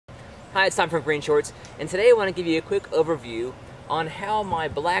Hi, it's Tom from GreenShortz, and today I want to give you a quick overview on how my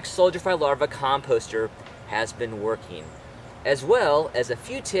black soldier fly larva composter has been working, as well as a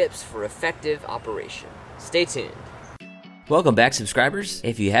few tips for effective operation. Stay tuned. Welcome back, subscribers.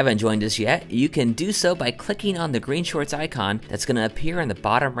 If you haven't joined us yet, you can do so by clicking on the GreenShortz icon that's going to appear in the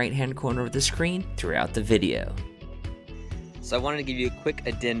bottom right-hand corner of the screen throughout the video. So I wanted to give you a quick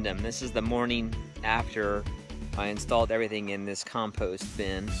addendum. This is the morning after I installed everything in this compost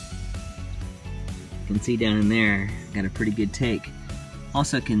bin. You can see down in there, got a pretty good take.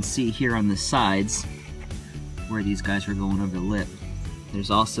 Also can see here on the sides where these guys are going over the lip.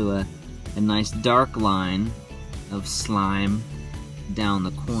 There's also a nice dark line of slime down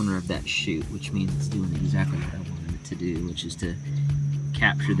the corner of that chute, which means it's doing exactly what I wanted it to do, which is to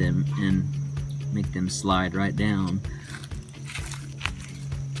capture them and make them slide right down.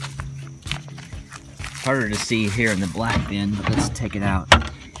 Harder to see here in the black bin, but let's take it out.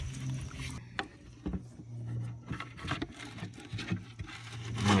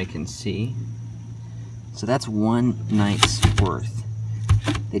 Now we can see. So that's one night's worth.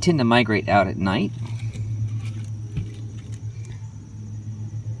 They tend to migrate out at night.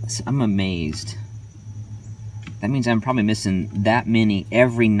 So I'm amazed. That means I'm probably missing that many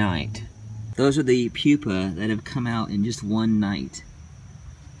every night. Those are the pupa that have come out in just one night.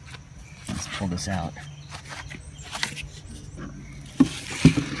 Let's pull this out.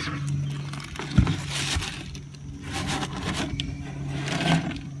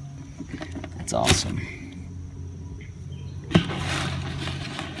 That's awesome.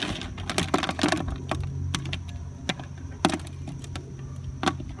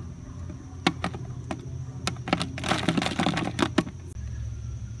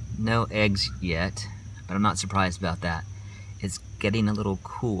 No eggs yet, but I'm not surprised about that. It's getting a little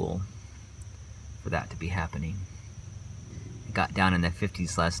cool for that to be happening. It got down in the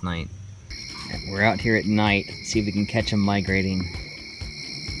 50s last night. We're out here at night, see if we can catch them migrating.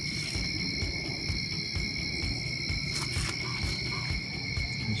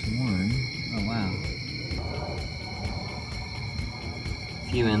 There's one. Oh wow. A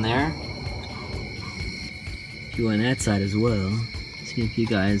few in there. A few on that side as well. See a few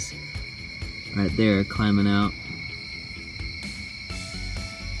guys right there climbing out.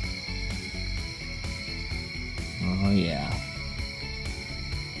 Oh yeah.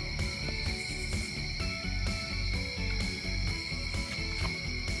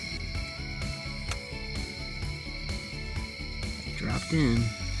 Dropped in.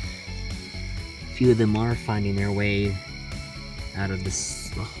 A few of them are finding their way out of the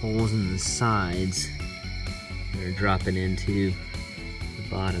holes in the sides. They're dropping into the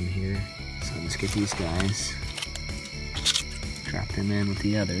bottom here. So let's get these guys. Drop them in with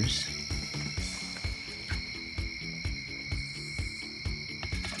the others.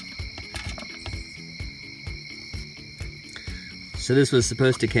 So this was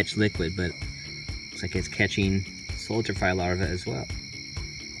supposed to catch liquid, but looks like it's catching soldier fly larvae as well.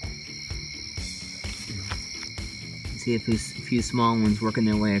 See a few small ones working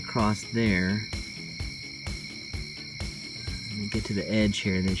their way across there. When we get to the edge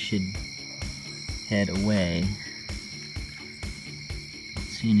here, they should head away. Don't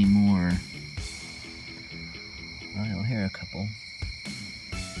see any more. Well, you'll hear a couple.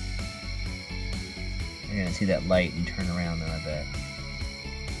 They're gonna see that light and turn around though, I bet.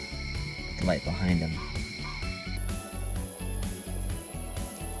 The light behind them.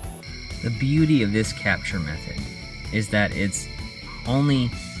 The beauty of this capture method is that it's only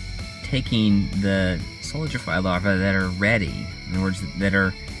taking the soldier fly larvae that are ready, in other words, that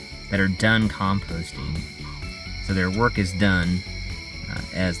are done composting. So their work is done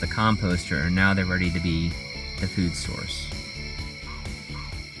as the composter, and now they're ready to be the food source.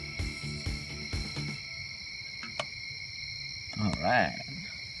 All right.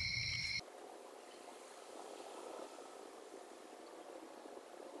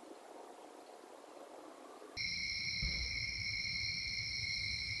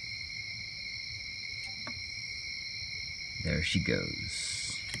 There she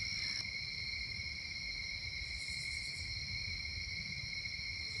goes.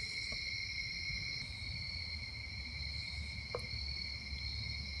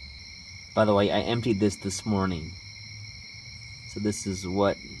 By the way, I emptied this morning. So this is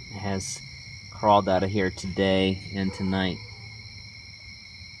what has crawled out of here today and tonight.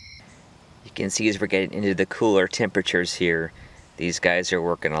 You can see as we're getting into the cooler temperatures here, these guys are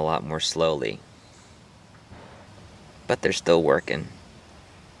working a lot more slowly. But they're still working.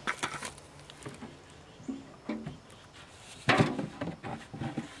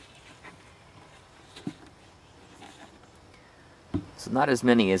 So not as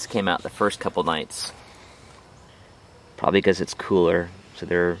many as came out the first couple nights. Probably because it's cooler, so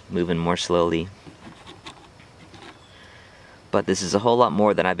they're moving more slowly. But this is a whole lot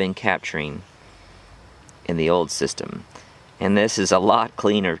more than I've been capturing in the old system. And this is a lot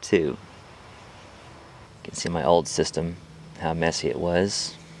cleaner too. You can see my old system, how messy it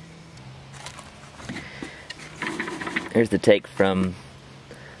was. Here's the take from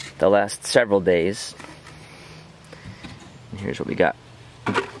the last several days. And here's what we got.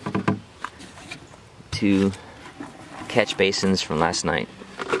 2 catch basins from last night.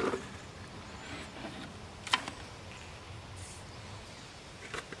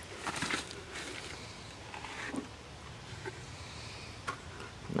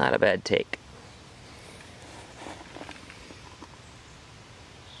 Not a bad take.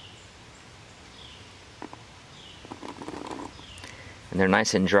 And they're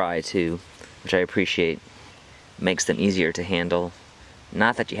nice and dry too, which I appreciate. Makes them easier to handle.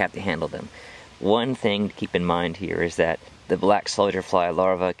 Not that you have to handle them. One thing to keep in mind here is that the black soldier fly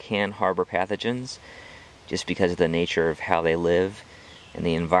larva can harbor pathogens just because of the nature of how they live and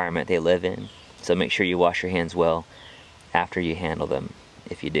the environment they live in. So make sure you wash your hands well after you handle them,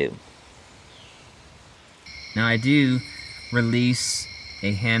 if you do. Now I do release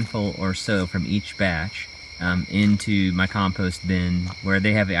a handful or so from each batch into my compost bin where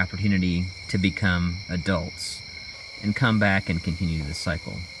they have the opportunity to become adults and come back and continue the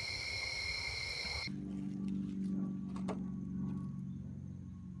cycle.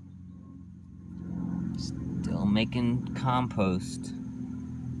 Still making compost.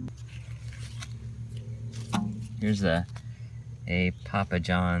 Here's a Papa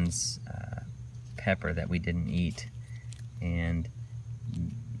John's pepper that we didn't eat, and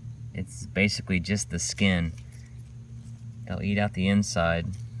it's basically just the skin. They'll eat out the inside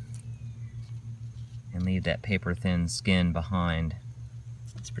and leave that paper thin skin behind.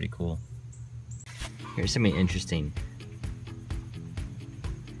 It's pretty cool. Here's something interesting.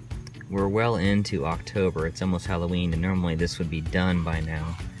 We're well into October, it's almost Halloween, and normally this would be done by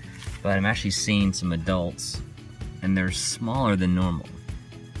now. But I'm actually seeing some adults, and they're smaller than normal.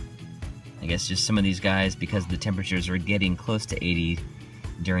 I guess just some of these guys, because the temperatures are getting close to 80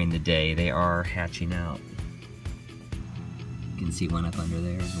 during the day, they are hatching out. You can see one up under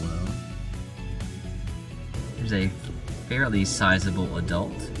there as well. There's a fairly sizable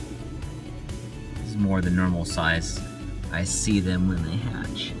adult. This is more than normal size. I see them when they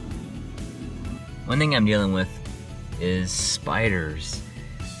hatch. One thing I'm dealing with is spiders.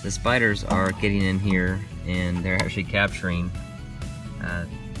 The spiders are getting in here and they're actually capturing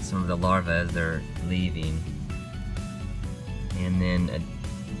some of the larvae as they're leaving. And then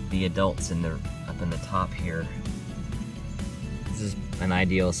the adults up in the top here. This is an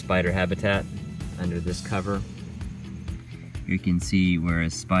ideal spider habitat under this cover. You can see where a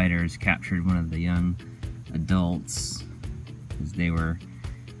spider's captured one of the young adults as they were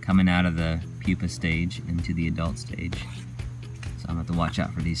coming out of the pupa stage into the adult stage. So I'm going to have to watch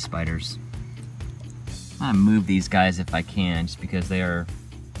out for these spiders. I move these guys if I can, just because they are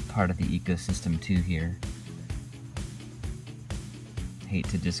part of the ecosystem too here. Hate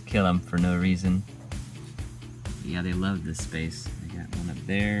to just kill them for no reason. Yeah, they love this space. I got one up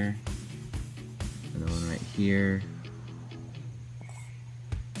there, another one right here.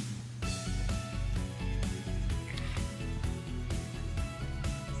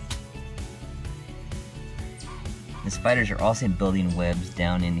 The spiders are also building webs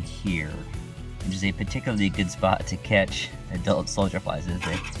down in here, which is a particularly good spot to catch adult soldier flies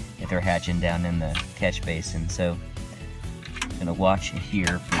if they're hatching down in the catch basin. So I'm gonna watch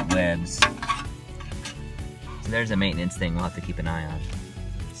here for webs. So there's a maintenance thing we'll have to keep an eye on.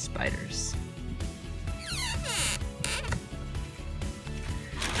 Spiders.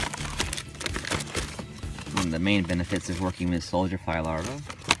 One of the main benefits of working with soldier fly larvae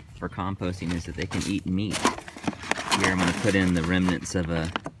for composting is that they can eat meat. Here I'm going to put in the remnants of a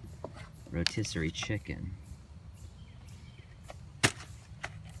rotisserie chicken.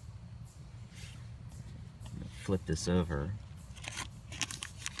 Flip this over.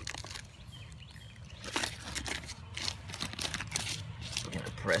 I'm going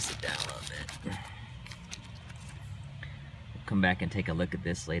to press it down a little bit. We'll come back and take a look at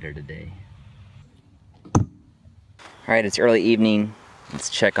this later today. Alright, it's early evening.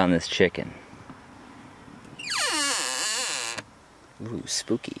 Let's check on this chicken. Ooh,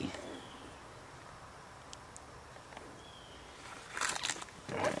 spooky.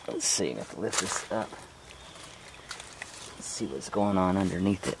 Alright, let's see, I have to lift this up. Let's see what's going on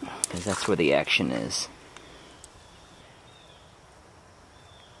underneath it, because that's where the action is.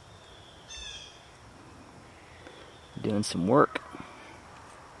 Doing some work.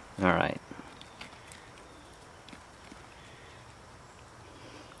 Alright.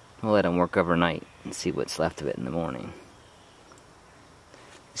 We'll let them work overnight and see what's left of it in the morning.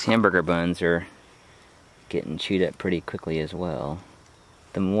 These hamburger buns are getting chewed up pretty quickly as well.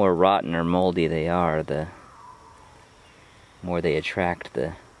 The more rotten or moldy they are, the more they attract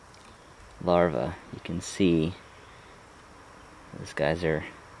the larvae. You can see those guys are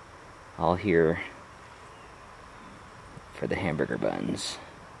all here for the hamburger buns.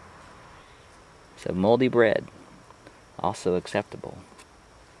 So moldy bread, also acceptable.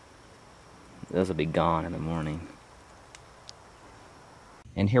 Those will be gone in the morning.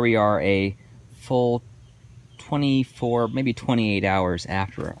 And here we are a full 24, maybe 28 hours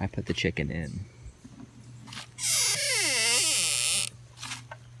after I put the chicken in.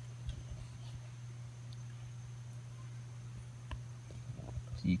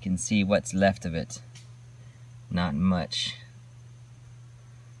 So you can see what's left of it. Not much.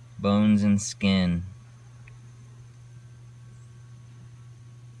 Bones and skin.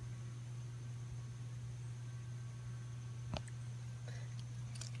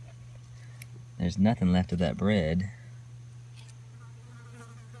 There's nothing left of that bread.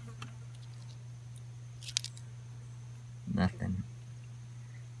 Nothing.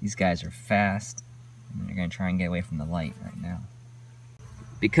 These guys are fast, and they're going to try and get away from the light right now.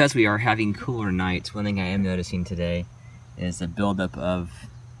 Because we are having cooler nights, one thing I am noticing today is a buildup of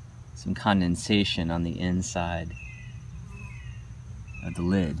some condensation on the inside of the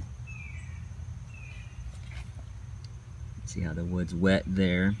lid. See how the wood's wet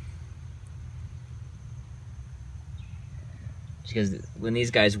there? Because when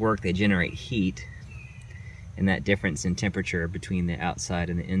these guys work, they generate heat, and that difference in temperature between the outside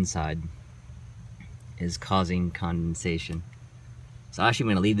and the inside is causing condensation. So actually I'm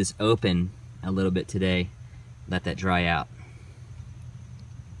going to leave this open a little bit today, let that dry out.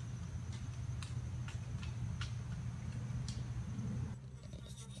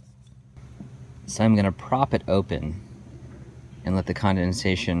 So I'm going to prop it open and let the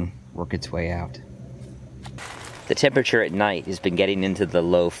condensation work its way out. The temperature at night has been getting into the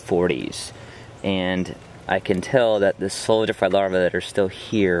low 40s, and I can tell that the soldier-fly larvae that are still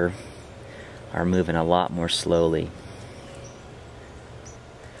here are moving a lot more slowly.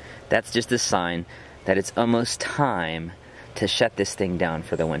 That's just a sign that it's almost time to shut this thing down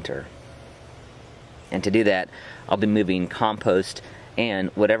for the winter. And to do that, I'll be moving compost and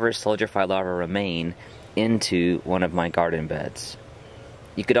whatever soldier-fly larvae remain into one of my garden beds.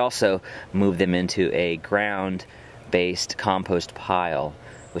 You could also move them into a ground-based compost pile,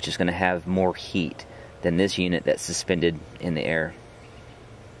 which is going to have more heat than this unit that's suspended in the air.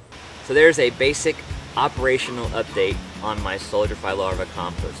 So there's a basic operational update on my soldier-fly larva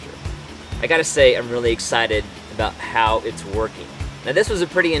composter. I gotta say, I'm really excited about how it's working. Now this was a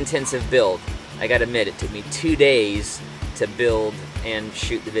pretty intensive build. I gotta admit, it took me 2 days to build and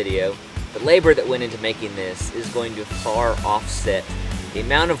shoot the video. The labor that went into making this is going to far offset the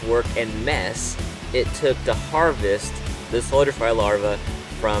amount of work and mess it took to harvest the soldier-fly larva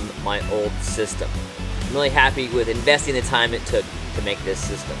from my old system. I'm really happy with investing the time it took to make this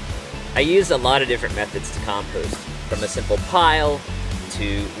system. I used a lot of different methods to compost, from a simple pile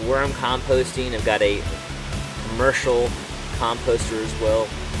to worm composting. I've got a commercial composter as well,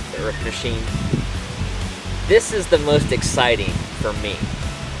 the earth machine. This is the most exciting for me,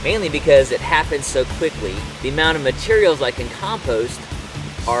 mainly because it happens so quickly. The amount of materials I can compost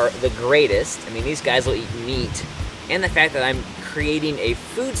are the greatest. I mean, these guys will eat meat, and the fact that I'm creating a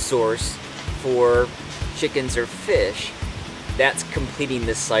food source for chickens or fish, that's completing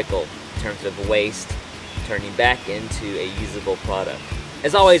this cycle in terms of waste, turning back into a usable product.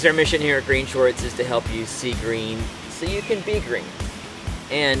 As always, our mission here at GreenShortz is to help you see green so you can be green,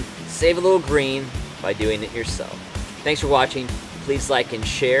 and save a little green by doing it yourself. Thanks for watching. Please like and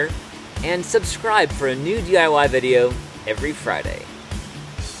share, and subscribe for a new DIY video every Friday.